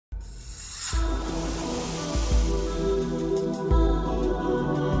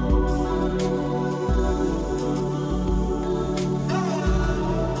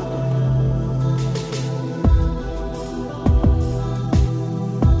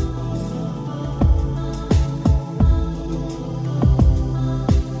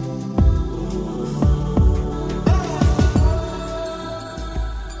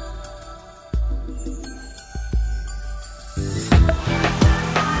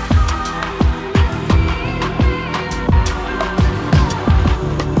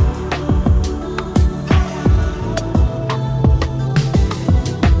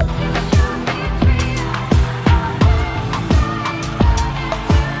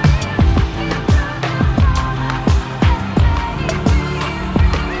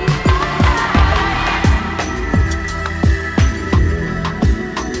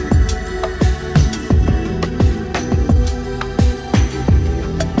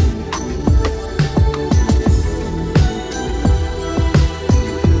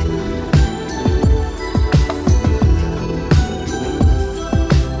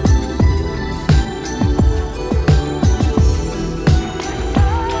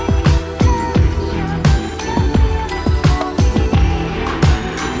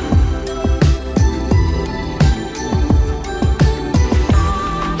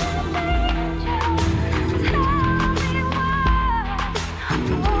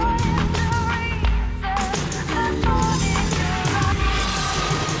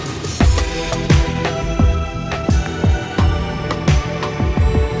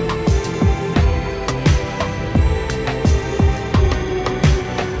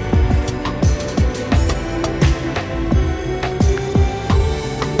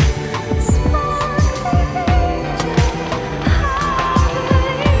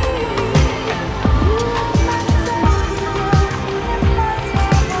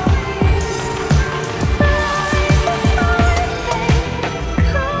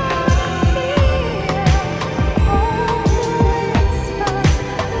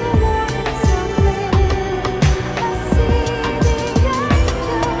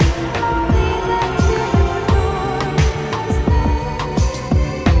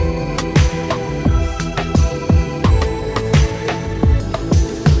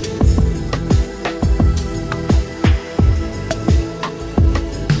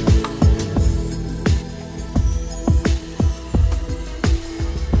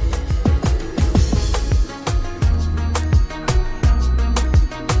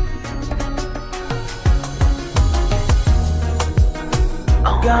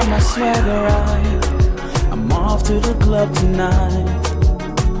Got my swagger right. I'm off to the club tonight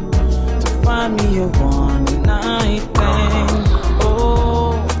to find me a one night thing.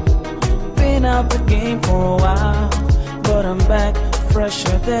 Oh, been out the game for a while, but I'm back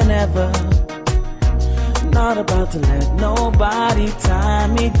fresher than ever. Not about to let nobody tie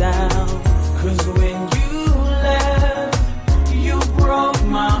me down. Cause when you left, you broke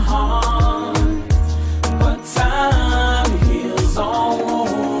my heart. But time heals all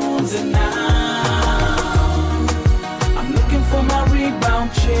wounds, and now I'm looking for my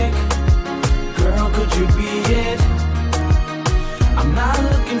rebound chick. Girl, could you be it? I'm not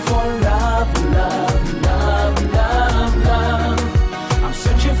looking for love, love, love, love, love. I'm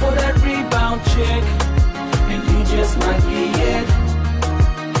searching for that rebound chick, and you just might be it.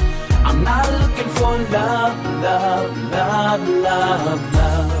 I'm not looking for love, love, love, love,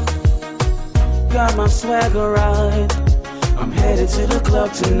 love. Got my swagger right. I'm headed to the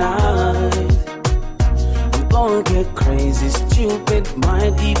club tonight. I'm gonna get crazy, stupid,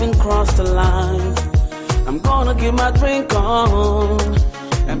 might even cross the line. I'm gonna get my drink on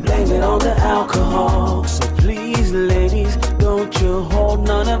and blame it on the alcohol. So please, ladies, don't you hold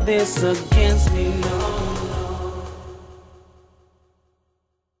none of this against me, no.